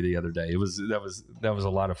talking to me the other day. That was a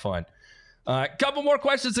lot of fun. A couple more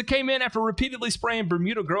questions that came in after repeatedly spraying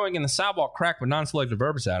Bermuda growing in the sidewalk crack with non-selective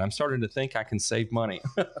herbicide. I'm starting to think I can save money.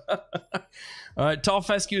 Tall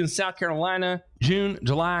fescue in South Carolina, June,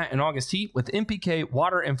 July, and August heat with NPK,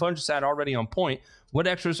 water, and fungicide already on point. What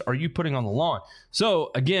extras are you putting on the lawn?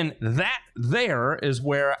 So again, that there is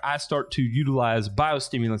where I start to utilize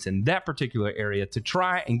biostimulants in that particular area to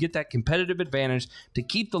try and get that competitive advantage to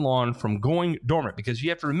keep the lawn from going dormant. Because you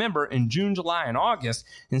have to remember, in June, July, and August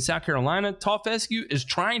in South Carolina, tall fescue is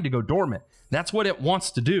trying to go dormant. That's what it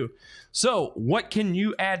wants to do. So what can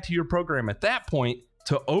you add to your program at that point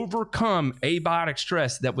to overcome abiotic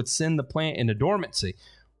stress that would send the plant into dormancy?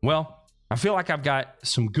 Well, I feel like I've got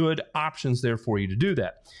some good options there for you to do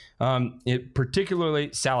that.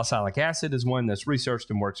 Particularly salicylic acid is one that's researched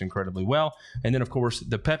and works incredibly well. And then, of course,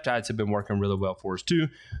 the peptides have been working really well for us too.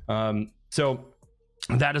 So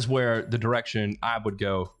that is where the direction I would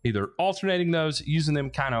go, either alternating those, using them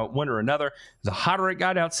kind of one or another. The hotter it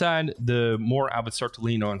got outside, the more I would start to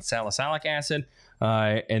lean on salicylic acid.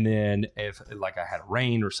 And then if like I had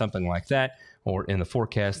rain or something like that, or in the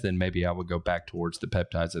forecast, then maybe I would go back towards the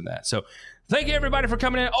peptides in that. So thank you everybody for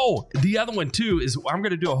coming in. Oh, the other one too is I'm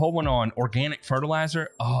going to do a whole one on organic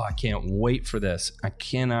fertilizer. Oh, I can't wait for this. I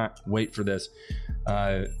cannot wait for this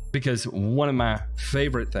because one of my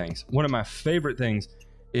favorite things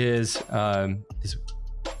is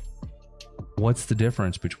what's the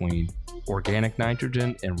difference between organic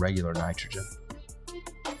nitrogen and regular nitrogen?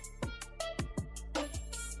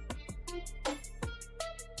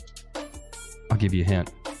 I'll give you a hint.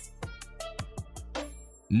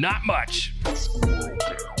 Not much. All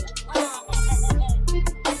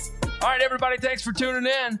right, everybody, thanks for tuning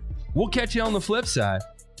in. We'll catch you on the flip side.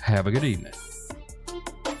 Have a good evening.